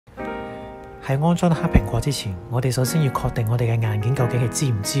喺安裝黑蘋果之前，我哋首先要確定我哋嘅硬件究竟係支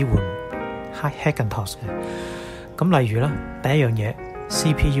唔支援 Hackintosh 嘅。咁例如啦，第一樣嘢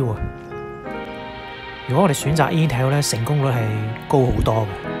CPU 啊，如果我哋選擇 Intel 咧，成功率係高好多嘅。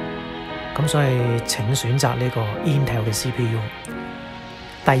咁所以請選擇呢個 Intel 嘅 CPU。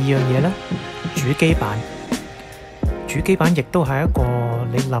第二樣嘢咧，主機板。主機板亦都係一個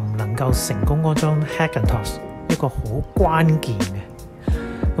你能唔能夠成功安裝 Hackintosh 一個好關鍵嘅。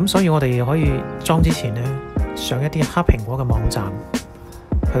咁所以我哋可以裝之前咧，上一啲黑蘋果嘅網站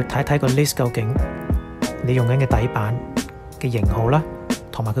去睇睇個 list， 究竟你用緊嘅底板嘅型號啦，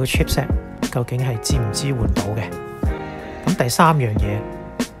同埋佢嘅 Chipset 究竟係支唔支援到嘅。咁第三樣嘢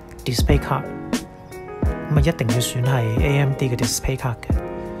display card， 咁一定要選係 AMD 嘅 display card 嘅。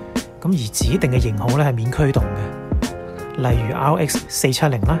咁而指定嘅型號咧係免驅動嘅，例如 RX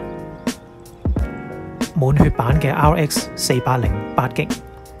 470啦，滿血版嘅 RX 480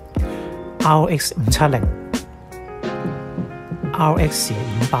 8GB，RX 570，RX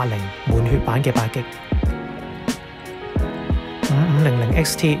 580滿血版嘅8GB，5500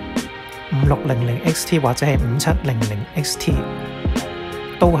 XT、5600 XT 或者係5700 XT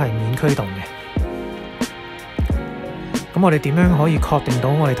都係免驅動嘅。咁我哋點樣可以確定到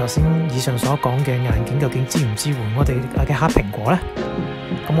我哋頭先以上所講嘅硬件究竟支唔支援我哋嘅黑蘋果呢？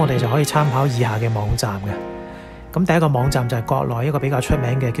咁我哋就可以參考以下嘅網站嘅。咁第一個網站就係國內一個比較出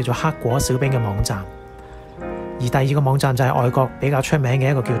名嘅叫做黑果小兵嘅網站，而第二個網站就係外國比較出名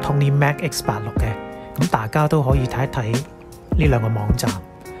嘅一個叫 Tony Mac X86嘅。咁大家都可以睇一睇呢兩個網站，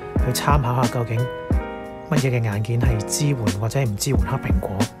去參考下究竟乜嘢嘅硬件係支援或者係唔支援黑蘋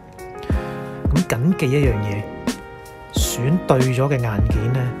果。咁謹記一樣嘢，選對咗嘅硬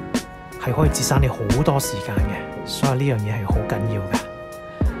件呢，係可以節省你好多時間嘅，所以呢樣嘢係好緊要嘅。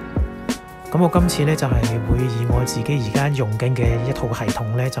咁我今次呢，就係會以我自己而家用緊嘅一套系統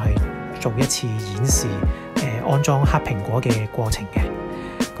呢，就係做一次演示安裝黑蘋果嘅過程嘅。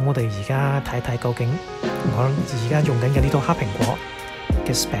咁我哋而家睇睇究竟我而家用緊嘅呢套黑蘋果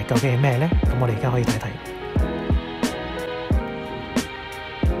嘅 spec 究竟係咩呢？咁我哋而家可以睇睇。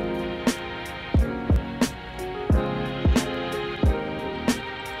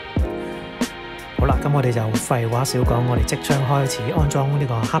好啦，咁我哋就廢話少講，我哋即將開始安裝呢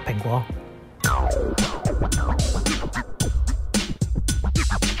個黑蘋果。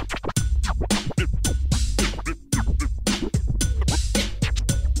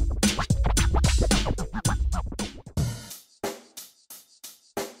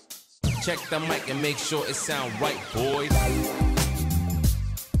Check the mic and make sure it sound right, boys.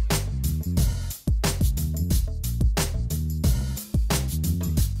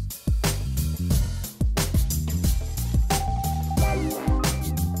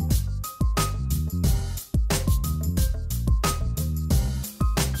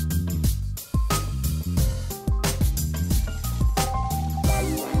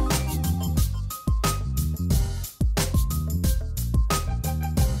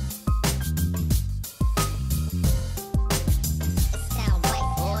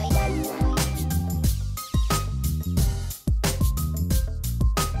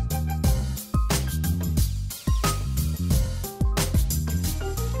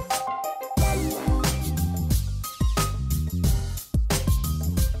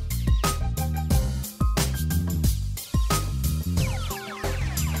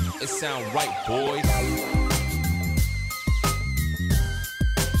 It sound right, boys.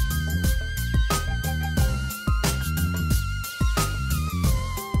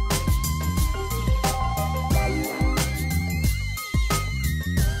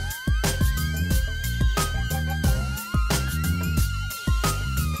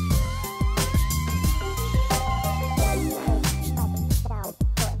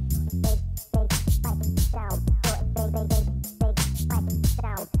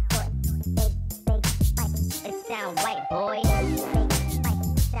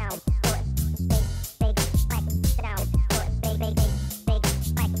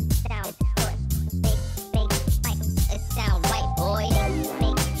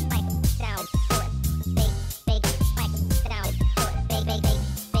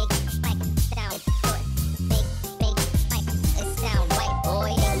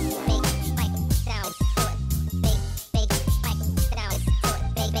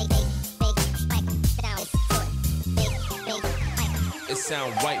 It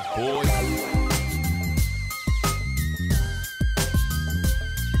sound right, boys.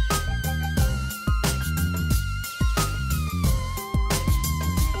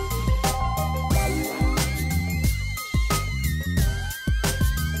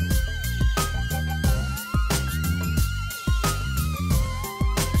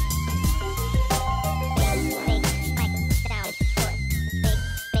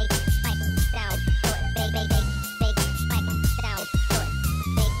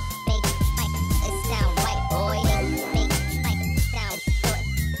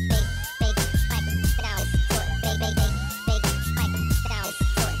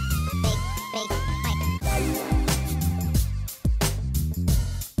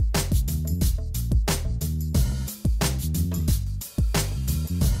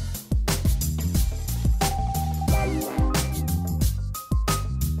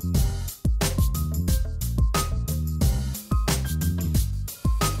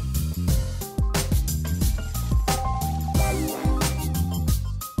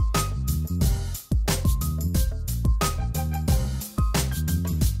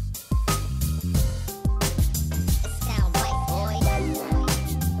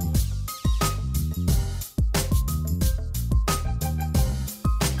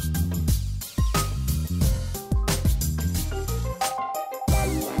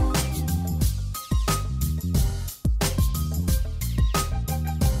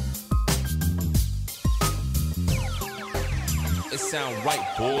 sound right,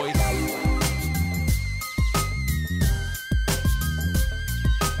 boys.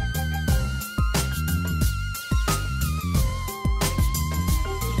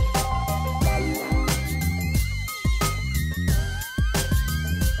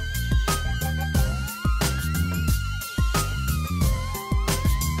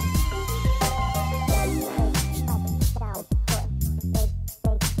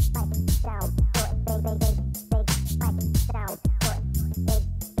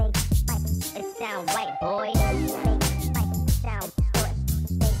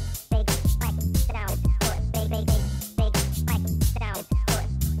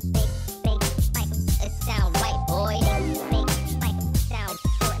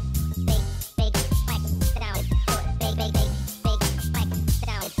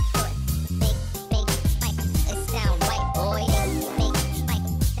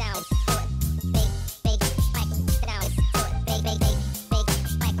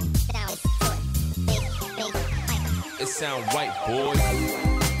 Sound right, boys.